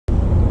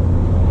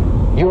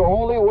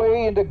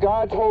into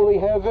God's holy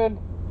heaven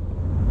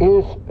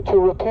is to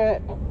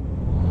repent.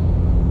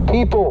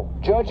 People,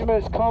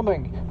 judgment's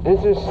coming.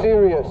 This is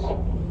serious.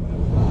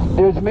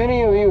 There's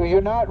many of you,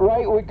 you're not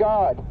right with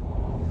God.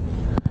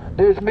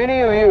 There's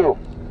many of you,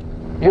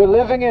 you're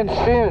living in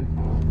sin.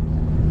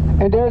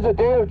 And there's a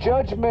day of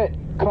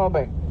judgment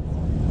coming.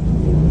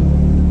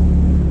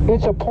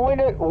 It's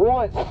appointed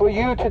once for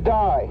you to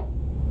die.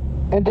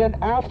 And then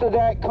after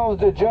that comes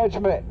the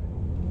judgment.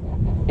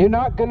 You're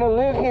not going to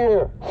live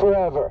here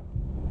forever.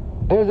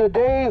 There's a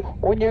day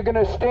when you're going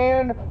to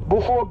stand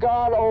before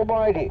God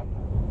Almighty.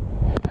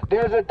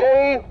 There's a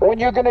day when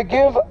you're going to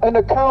give an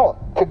account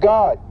to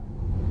God.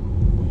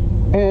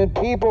 And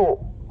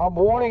people, I'm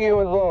warning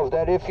you in love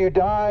that if you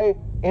die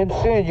in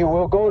sin, you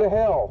will go to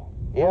hell.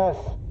 Yes,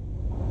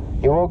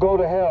 you will go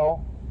to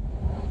hell.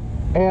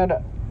 And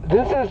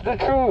this is the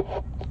truth.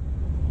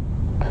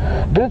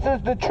 This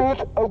is the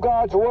truth of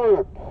God's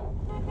word.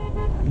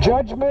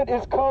 Judgment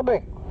is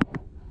coming.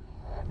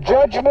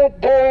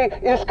 Judgment day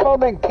is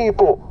coming,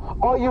 people.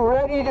 Are you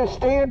ready to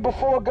stand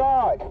before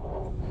God?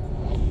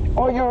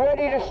 Are you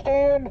ready to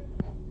stand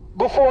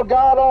before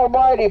God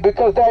Almighty?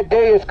 Because that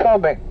day is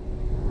coming.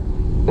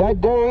 That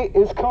day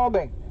is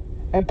coming.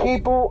 And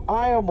people,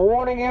 I am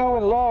warning you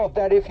in love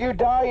that if you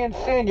die in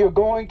sin, you're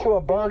going to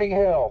a burning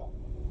hell.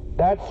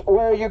 That's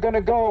where you're going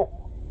to go.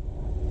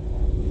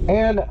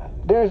 And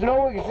there's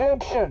no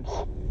exemptions.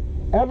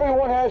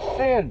 Everyone has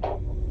sinned.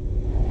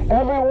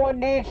 Everyone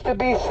needs to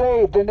be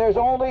saved, and there's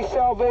only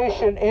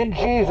salvation in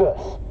Jesus.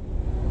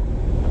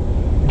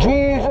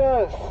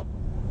 Jesus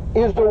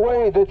is the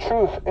way, the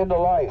truth, and the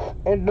life.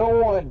 And no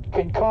one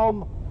can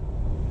come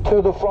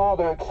to the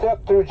Father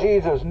except through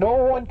Jesus. No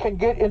one can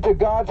get into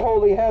God's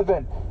holy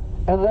heaven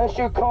unless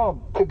you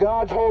come to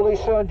God's holy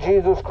Son,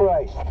 Jesus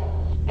Christ.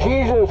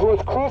 Jesus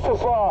was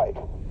crucified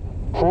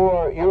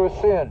for your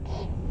sins.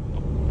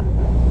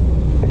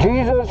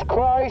 Jesus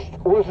Christ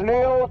was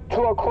nailed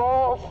to a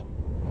cross.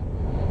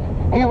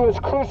 He was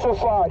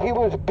crucified. He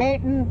was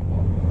beaten.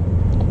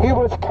 He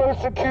was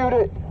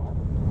persecuted.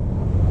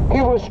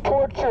 He was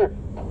tortured.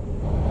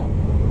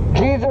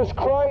 Jesus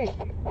Christ,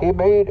 he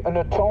made an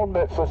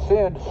atonement for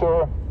sin,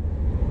 sir.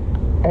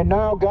 And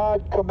now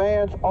God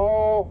commands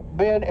all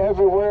men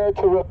everywhere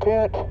to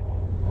repent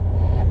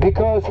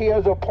because he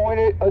has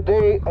appointed a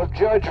day of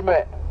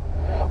judgment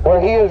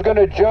where he is going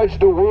to judge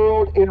the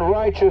world in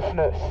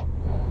righteousness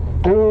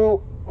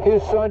through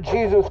his Son,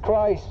 Jesus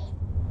Christ.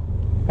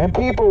 And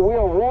people, we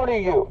are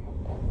warning you.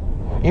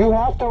 You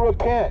have to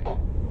repent.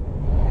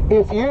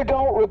 If you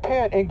don't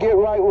repent and get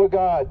right with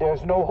God,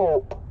 there's no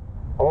hope.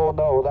 Oh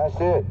no, that's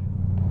it.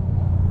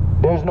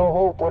 There's no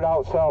hope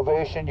without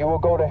salvation. You will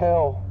go to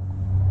hell.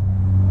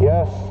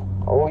 Yes.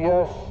 Oh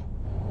yes.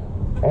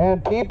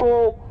 And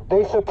people,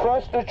 they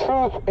suppress the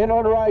truth in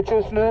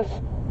unrighteousness.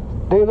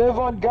 They live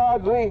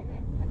ungodly.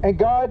 And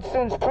God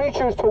sends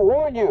preachers to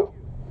warn you.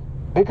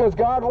 Because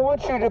God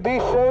wants you to be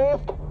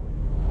saved.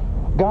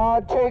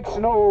 God takes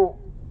no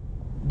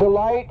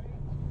delight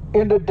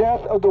in the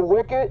death of the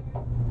wicked.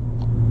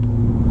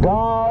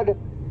 God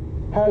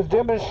has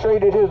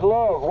demonstrated his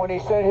love when he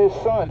sent his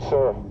Son,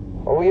 sir.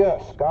 Oh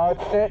yes, God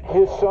sent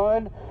his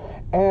Son,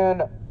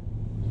 and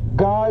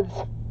God's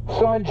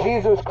Son,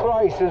 Jesus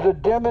Christ, is a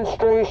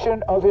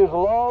demonstration of his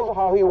love,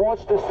 how he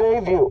wants to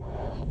save you.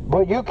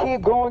 But you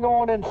keep going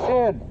on in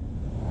sin.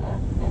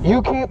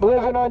 You keep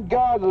living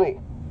ungodly.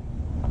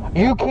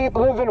 You keep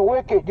living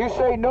wicked. You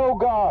say, no,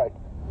 God.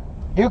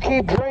 You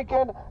keep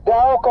drinking the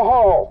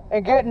alcohol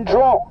and getting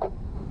drunk.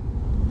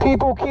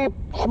 People keep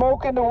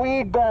smoking the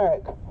weed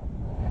bag.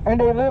 And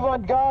they live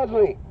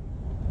ungodly.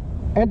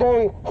 And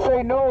they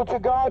say no to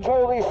God's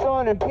holy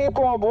Son. And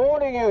people, I'm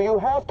warning you, you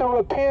have to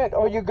repent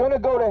or you're going to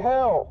go to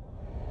hell.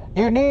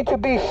 You need to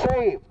be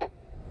saved.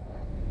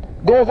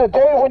 There's a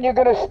day when you're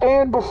going to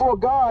stand before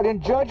God,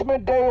 and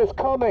Judgment Day is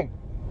coming.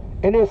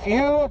 And if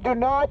you do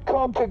not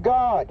come to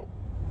God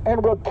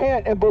and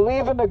repent and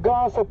believe in the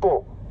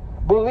gospel,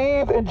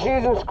 believe in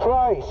Jesus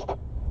Christ,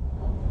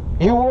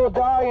 you will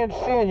die in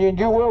sin and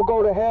you will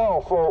go to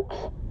hell, folks.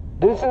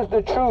 This is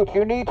the truth.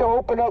 You need to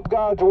open up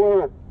God's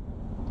word.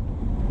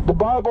 The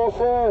Bible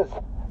says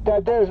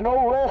that there's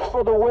no rest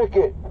for the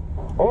wicked.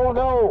 Oh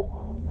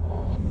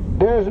no.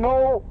 There's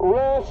no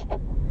rest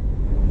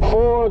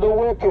for the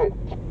wicked.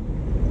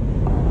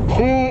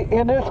 See,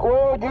 in this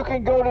world you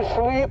can go to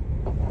sleep.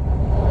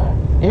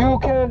 You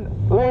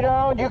can lay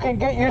down, you can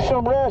get you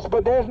some rest,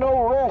 but there's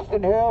no rest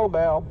in hell,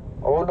 ma'am.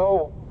 Oh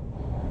no.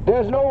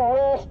 There's no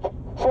rest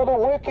for the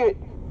wicked.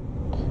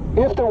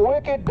 If the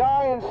wicked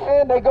die in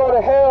sin, they go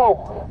to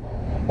hell.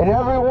 And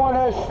everyone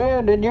has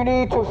sinned, and you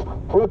need to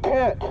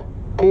repent,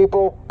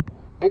 people,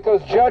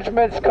 because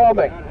judgment's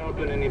coming. Not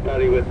helping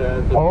anybody with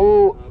that.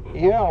 Oh,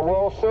 yeah,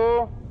 well,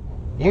 sir,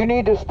 you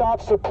need to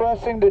stop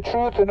suppressing the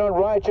truth and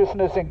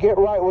unrighteousness and get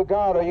right with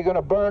God, or you're going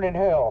to burn in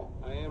hell.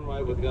 I am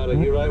right with God. Are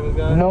you right with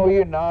God? No,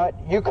 you're not.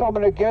 You're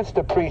coming against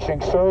the preaching,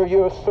 sir.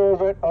 You're a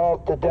servant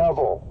of the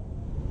devil.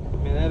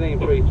 Man, that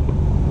ain't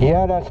preaching.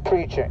 Yeah, that's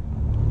preaching.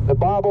 The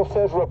Bible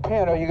says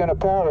repent or you're going to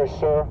perish,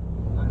 sir.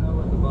 I know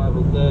what the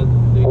Bible says.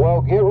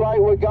 Well, get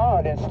right with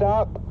God and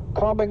stop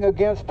coming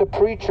against the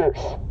preachers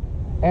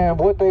and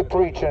what they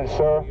preaching,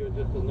 sir. You're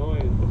just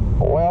annoying.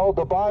 Well,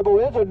 the Bible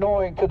is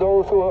annoying to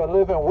those who are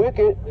living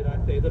wicked. Did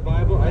I say the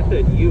Bible? I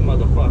said you,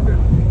 motherfucker.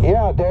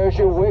 Yeah, there's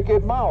your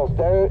wicked mouth.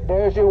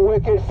 There's your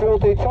wicked,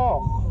 filthy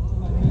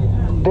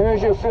tongue.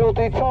 There's your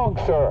filthy tongue,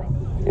 sir.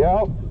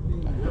 Yep.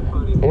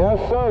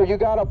 Yes, sir. You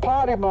got a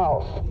potty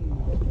mouth.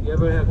 You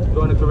ever have to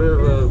go in a career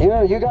of...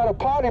 Yeah, you got a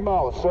potty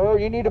mouth, sir.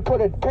 You need to put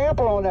a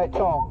pamper on that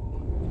tongue.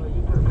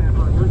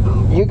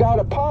 You got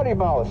a potty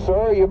mouth,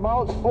 sir. Your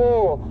mouth's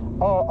full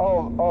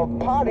of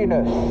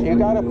pottiness. You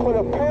got to put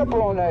a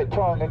pamper on that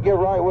tongue and get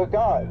right with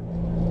God.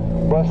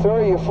 But,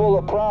 sir, you're full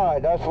of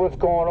pride. That's what's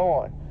going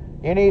on.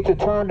 You need to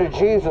turn to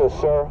Jesus,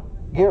 sir.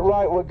 Get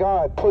right with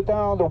God. Put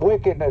down the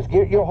wickedness.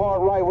 Get your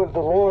heart right with the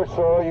Lord,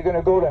 sir, or you're going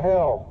to go to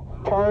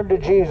hell. Turn to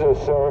Jesus,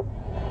 sir.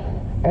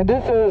 And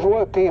this is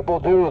what people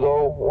do,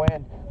 though,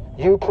 when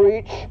you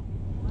preach.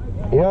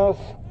 Yes,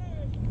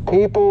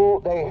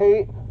 people, they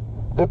hate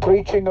the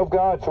preaching of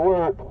God's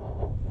word.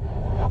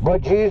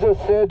 But Jesus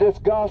said this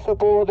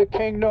gospel of the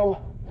kingdom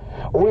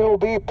will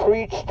be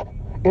preached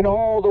in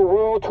all the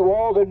world to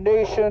all the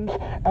nations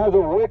as a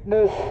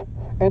witness,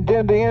 and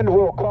then the end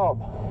will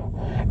come.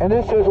 And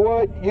this is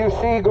what you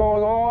see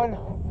going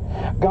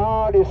on.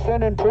 God is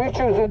sending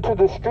preachers into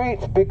the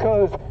streets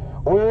because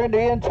we're in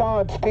the end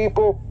times,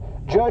 people.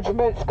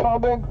 Judgment's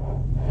coming.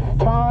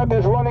 Time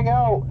is running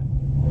out.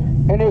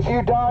 And if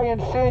you die in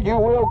sin, you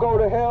will go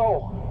to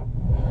hell.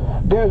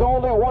 There's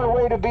only one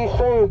way to be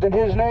saved, and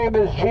his name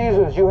is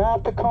Jesus. You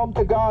have to come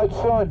to God's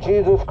Son,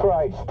 Jesus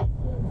Christ.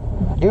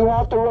 You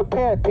have to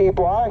repent,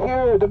 people. I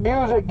hear the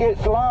music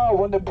gets loud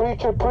when the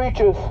preacher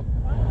preaches.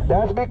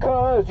 That's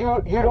because you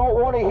don't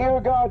want to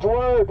hear God's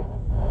word.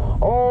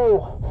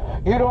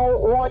 Oh, you don't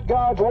want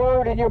God's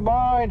word in your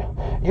mind.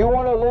 You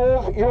want to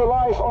live your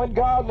life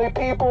ungodly,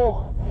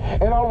 people.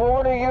 And I'm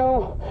warning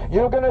you,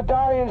 you're going to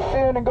die in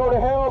sin and go to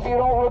hell if you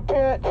don't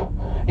repent.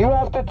 You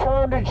have to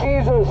turn to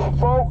Jesus,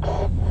 folks.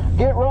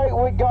 Get right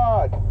with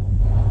God.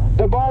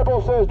 The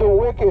Bible says the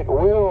wicked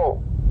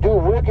will do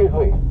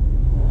wickedly.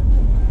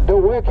 The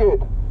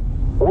wicked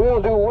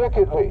will do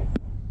wickedly.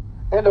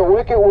 And the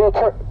wicked will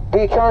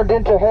be turned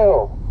into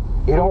hell.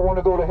 You don't want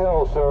to go to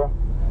hell, sir.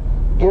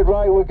 Get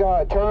right with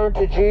God. Turn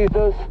to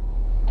Jesus.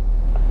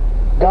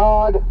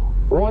 God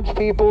wants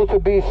people to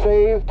be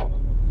saved.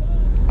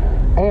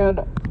 And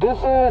this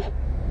is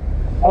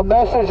a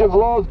message of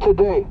love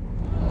today.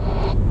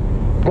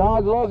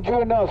 God loved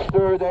you enough,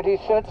 sir, that he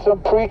sent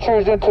some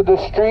preachers into the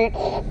streets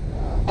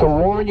to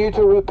warn you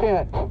to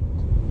repent.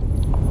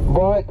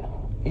 But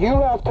you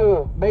have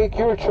to make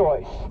your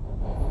choice.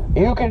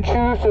 You can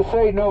choose to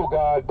say no,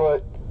 God,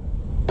 but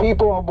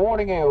people, I'm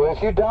warning you,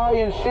 if you die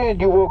in sin,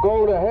 you will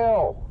go to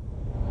hell.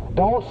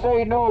 Don't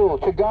say no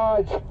to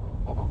God's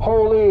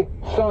holy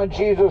Son,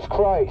 Jesus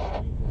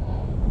Christ.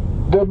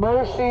 The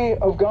mercy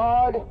of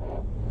God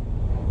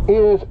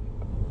is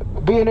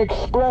being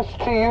expressed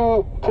to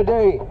you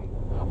today.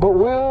 But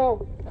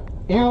will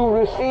you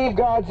receive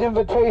God's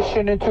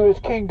invitation into his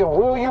kingdom?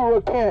 Will you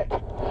repent?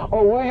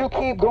 Or will you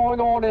keep going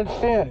on in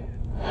sin?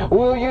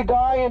 Will you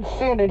die in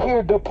sin and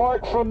hear,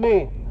 depart from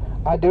me?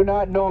 I do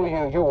not know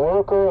you, you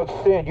worker of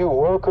sin, you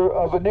worker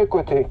of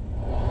iniquity.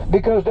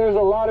 Because there's a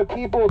lot of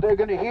people, they're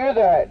going to hear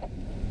that.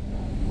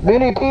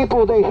 Many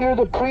people, they hear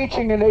the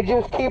preaching and they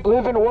just keep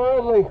living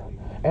worldly.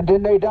 And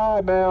then they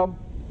die, ma'am.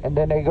 And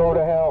then they go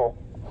to hell.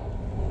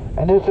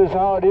 And this is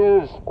how it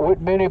is with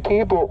many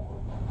people.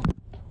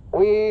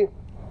 We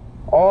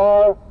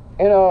are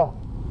in an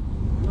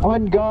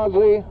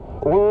ungodly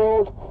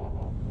world,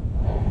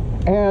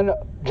 and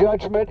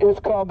judgment is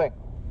coming.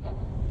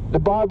 The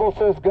Bible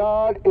says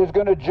God is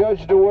going to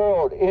judge the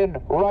world in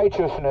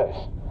righteousness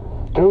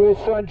through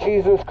his Son,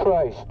 Jesus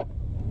Christ.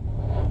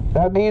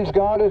 That means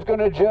God is going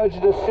to judge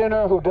the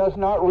sinner who does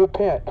not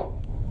repent.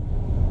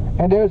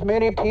 And there's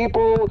many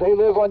people, they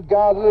live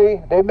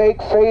ungodly, they make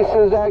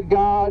faces at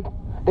God,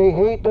 they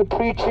hate the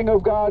preaching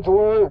of God's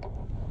word.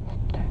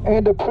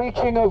 And the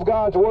preaching of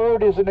God's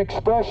word is an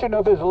expression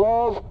of his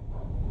love,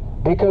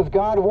 because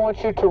God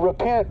wants you to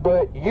repent,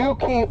 but you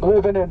keep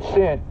living in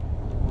sin.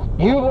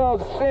 You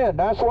love sin.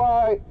 That's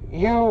why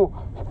you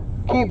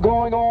keep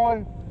going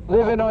on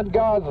living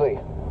ungodly.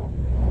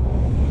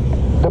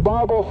 The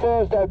Bible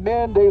says that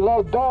men, they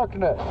love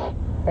darkness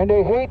and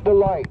they hate the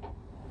light.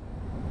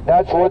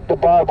 That's what the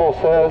Bible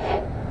says.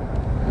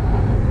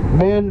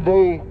 Men,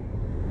 they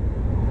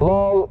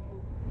love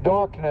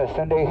darkness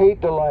and they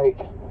hate the light.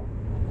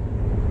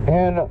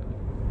 And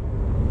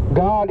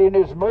God, in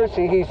his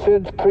mercy, he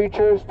sends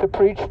preachers to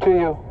preach to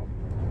you.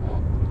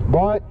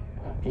 But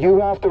you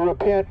have to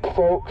repent,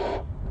 folks.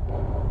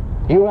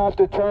 You have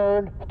to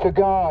turn to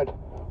God.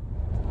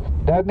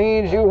 That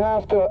means you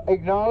have to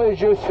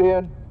acknowledge your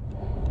sin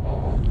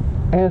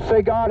and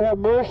say, God, have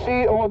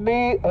mercy on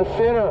me, a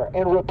sinner,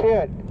 and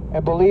repent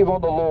and believe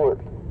on the Lord.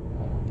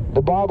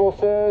 The Bible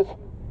says,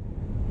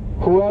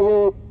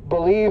 whoever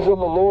believes on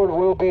the Lord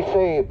will be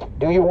saved.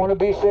 Do you want to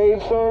be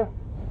saved, sir?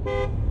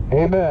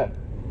 Amen.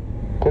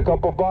 Pick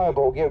up a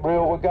Bible. Get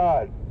real with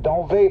God.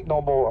 Don't vape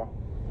no more.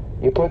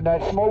 You're putting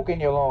that smoke in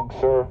your lungs,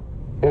 sir.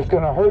 It's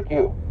going to hurt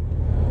you.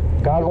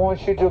 God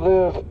wants you to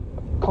live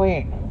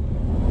clean.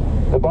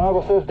 The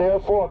Bible says,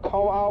 therefore,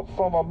 come out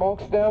from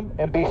amongst them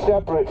and be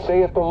separate,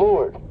 saith the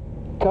Lord.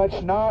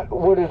 Touch not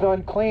what is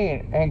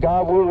unclean, and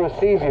God will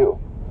receive you.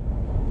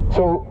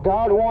 So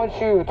God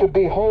wants you to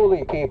be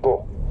holy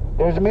people.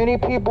 There's many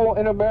people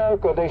in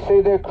America, they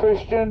say they're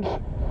Christians,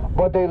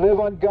 but they live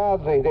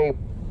ungodly. They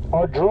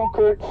are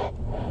drunkards.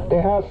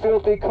 They have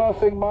filthy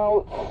cussing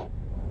mouths.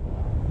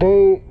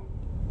 They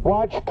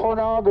watch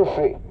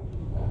pornography.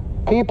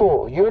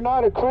 People, you're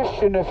not a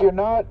Christian if you're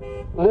not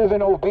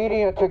living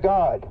obedient to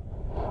God.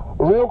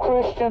 Real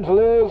Christians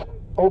live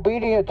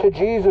obedient to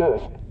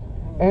Jesus,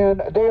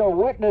 and they are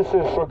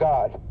witnesses for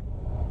God.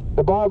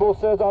 The Bible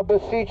says, I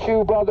beseech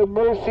you by the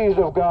mercies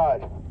of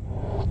God,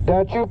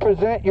 that you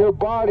present your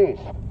bodies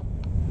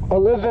a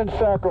living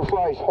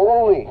sacrifice,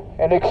 holy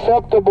and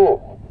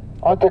acceptable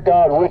unto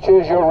God, which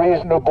is your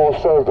reasonable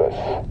service.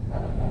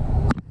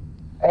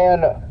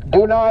 And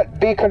do not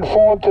be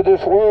conformed to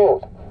this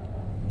world,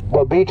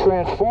 but be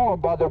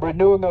transformed by the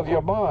renewing of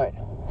your mind.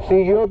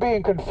 See, you're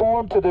being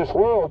conformed to this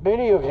world,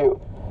 many of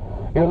you.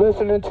 You're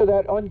listening to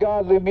that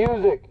ungodly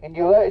music, and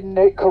you're letting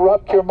it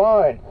corrupt your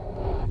mind.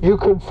 You're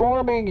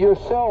conforming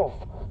yourself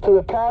to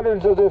the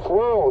patterns of this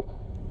world.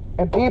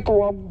 And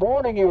people, I'm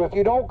warning you, if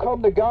you don't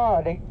come to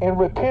God and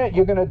repent,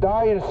 you're going to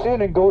die in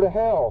sin and go to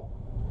hell.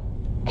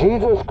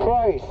 Jesus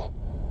Christ,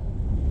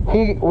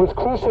 He was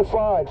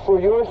crucified for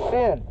your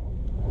sin.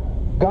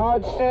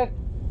 God sent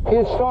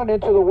His Son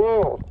into the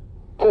world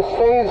to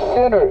save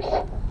sinners.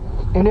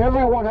 And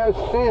everyone has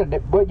sinned,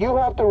 but you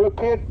have to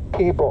repent,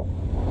 people.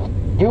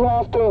 You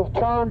have to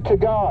turn to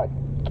God.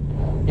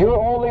 Your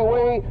only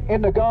way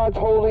into God's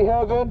holy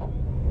heaven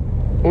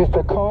is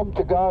to come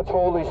to God's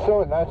holy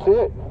Son. That's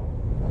it.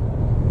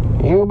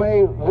 You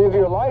may live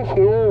your life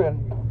here,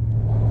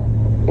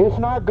 and it's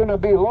not going to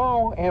be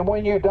long, and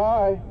when you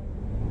die,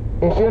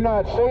 if you're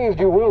not saved,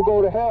 you will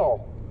go to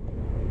hell.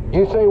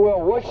 You say,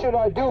 well, what should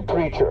I do,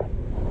 preacher?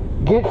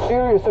 Get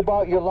serious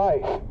about your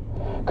life.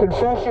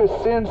 Confess your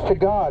sins to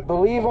God.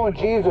 Believe on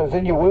Jesus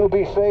and you will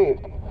be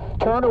saved.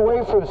 Turn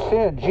away from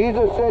sin.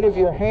 Jesus said if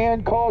your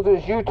hand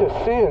causes you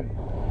to sin,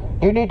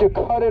 you need to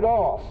cut it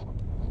off.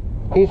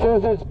 He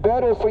says it's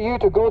better for you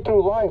to go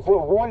through life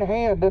with one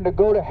hand than to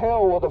go to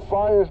hell where the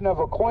fire is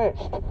never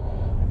quenched.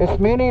 It's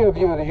many of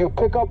you that you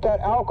pick up that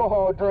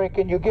alcohol drink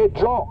and you get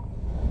drunk.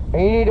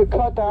 And you need to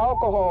cut the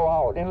alcohol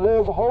out and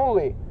live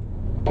holy.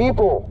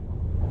 People,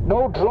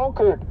 no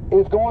drunkard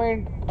is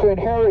going to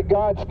inherit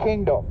God's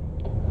kingdom.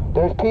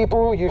 There's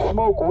people, you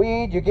smoke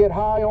weed, you get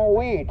high on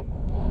weed.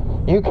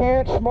 You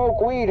can't smoke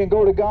weed and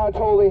go to God's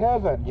holy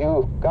heaven.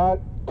 You got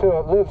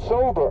to live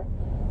sober.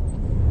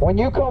 When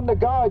you come to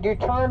God, you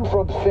turn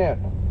from sin.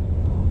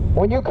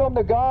 When you come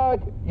to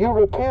God, you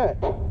repent.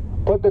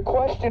 But the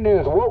question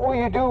is, what will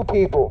you do,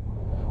 people?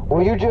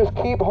 Will you just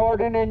keep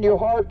hardening your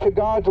heart to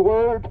God's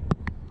word?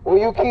 Will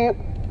you keep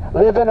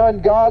living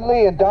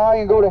ungodly and die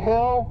and go to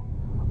hell?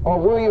 Or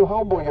will you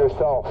humble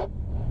yourself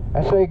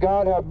and say,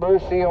 God, have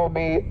mercy on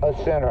me, a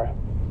sinner.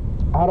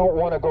 I don't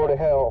want to go to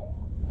hell.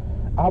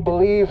 I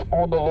believe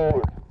on the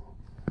Lord.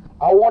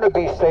 I want to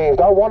be saved.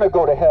 I want to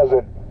go to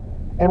heaven.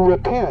 And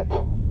repent.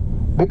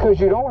 Because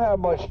you don't have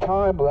much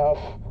time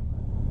left.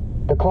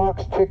 The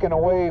clock's ticking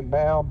away,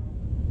 ma'am.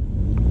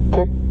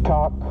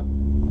 Tick-tock.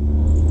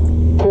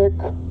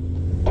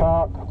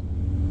 Tick-tock.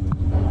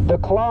 The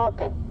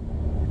clock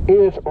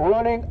is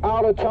running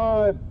out of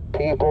time,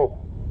 people.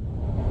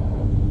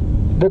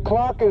 The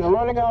clock is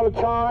running out of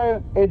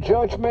time and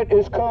judgment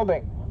is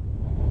coming.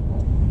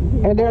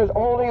 And there's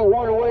only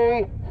one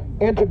way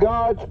into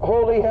God's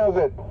holy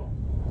heaven.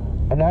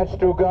 And that's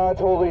through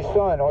God's holy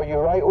Son. Are you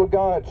right with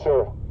God,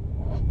 sir?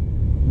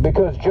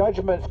 Because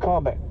judgment's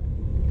coming.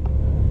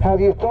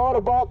 Have you thought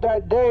about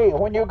that day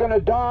when you're going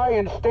to die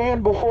and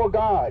stand before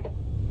God?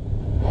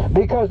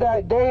 Because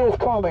that day is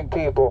coming,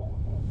 people.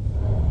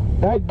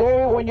 That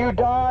day when you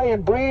die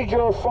and breathe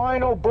your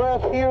final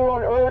breath here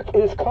on earth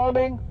is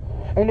coming.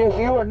 And if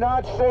you are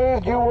not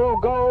saved, you will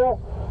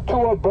go to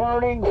a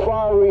burning,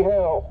 fiery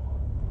hell.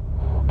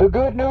 The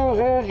good news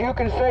is you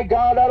can say,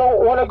 God, I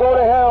don't want to go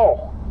to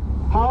hell.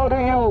 How do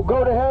you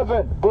go to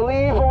heaven?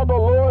 Believe on the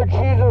Lord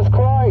Jesus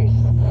Christ.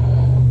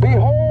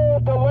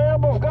 Behold the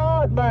Lamb of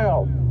God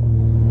now.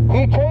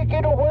 He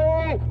taketh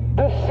away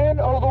the sin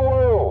of the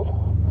world.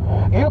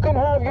 You can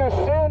have your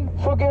sin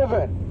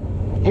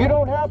forgiven. You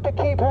don't have to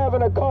keep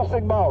having a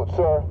cussing mouth,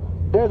 sir.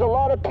 There's a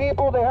lot of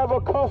people, they have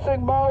a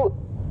cussing mouth.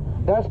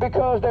 That's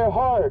because their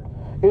heart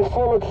is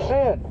full of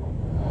sin.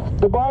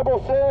 The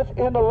Bible says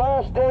in the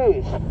last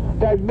days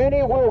that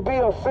many will be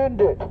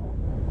offended.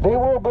 They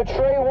will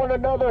betray one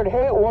another and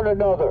hate one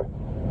another.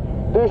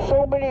 There's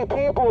so many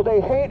people,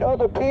 they hate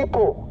other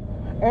people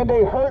and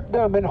they hurt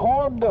them and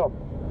harm them.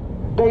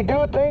 They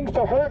do things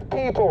to hurt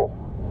people.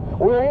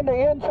 We're in the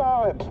end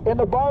times, and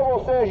the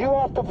Bible says you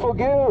have to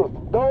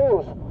forgive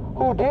those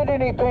who did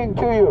anything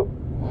to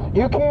you.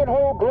 You can't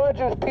hold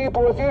grudges,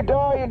 people. If you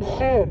die in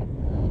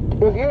sin,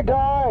 If you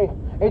die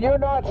and you're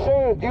not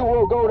saved, you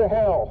will go to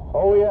hell.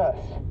 Oh yes.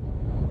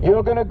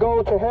 You're going to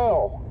go to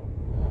hell.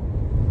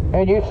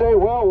 And you say,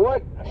 well,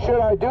 what should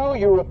I do?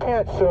 You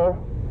repent, sir.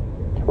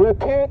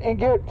 Repent and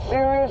get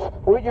serious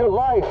with your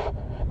life,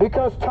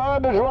 because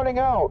time is running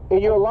out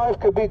and your life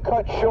could be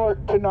cut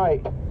short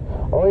tonight.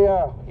 Oh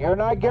yeah, you're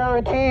not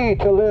guaranteed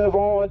to live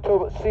on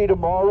to see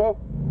tomorrow.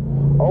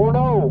 Oh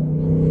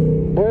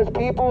no. There's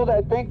people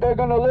that think they're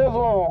going to live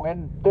long,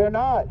 and they're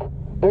not.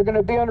 They're going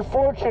to be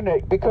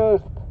unfortunate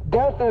because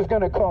death is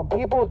going to come.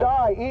 People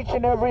die each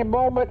and every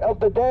moment of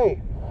the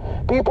day.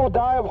 People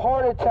die of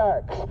heart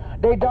attacks.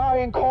 They die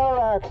in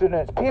car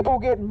accidents. People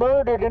get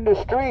murdered in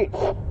the streets.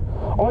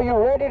 Are you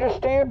ready to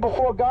stand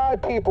before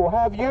God, people?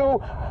 Have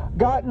you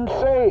gotten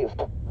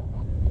saved?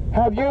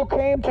 Have you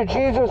came to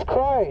Jesus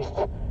Christ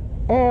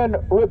and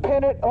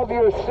repented of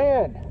your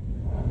sin?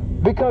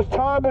 Because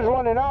time is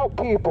running out,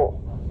 people.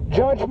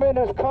 Judgment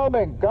is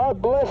coming.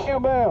 God bless you,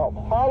 ma'am.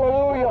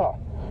 Hallelujah.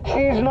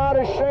 She's not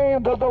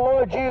ashamed of the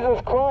Lord Jesus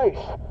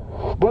Christ.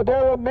 But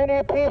there are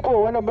many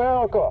people in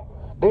America,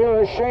 they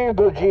are ashamed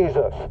of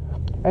Jesus.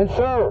 And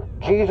sir,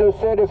 Jesus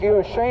said if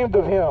you're ashamed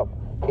of him,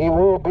 he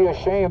will be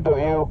ashamed of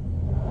you.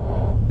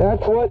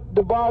 That's what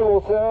the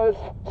Bible says.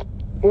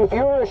 If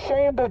you're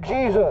ashamed of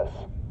Jesus,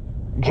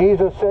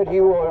 Jesus said he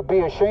will be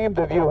ashamed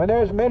of you. And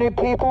there's many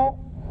people,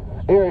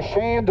 they're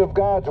ashamed of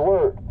God's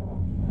word.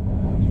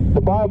 The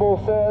Bible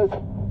says,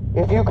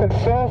 if you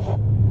confess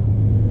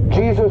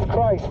Jesus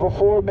Christ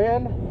before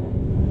men,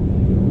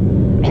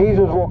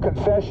 Jesus will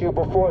confess you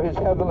before his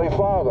heavenly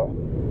Father.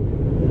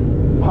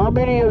 How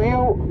many of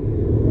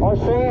you are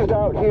saved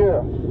out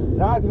here?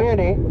 Not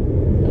many.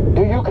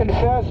 Do you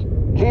confess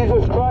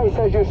Jesus Christ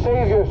as your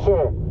Savior,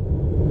 sir?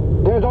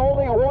 There's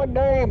only one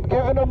name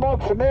given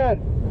amongst men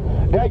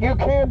that you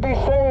can be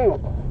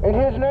saved, and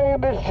his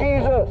name is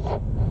Jesus.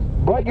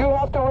 But you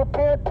have to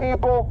repent,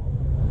 people.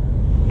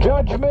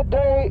 Judgment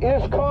day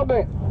is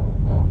coming.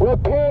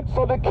 Repent,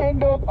 for the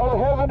kingdom of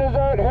heaven is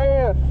at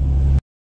hand.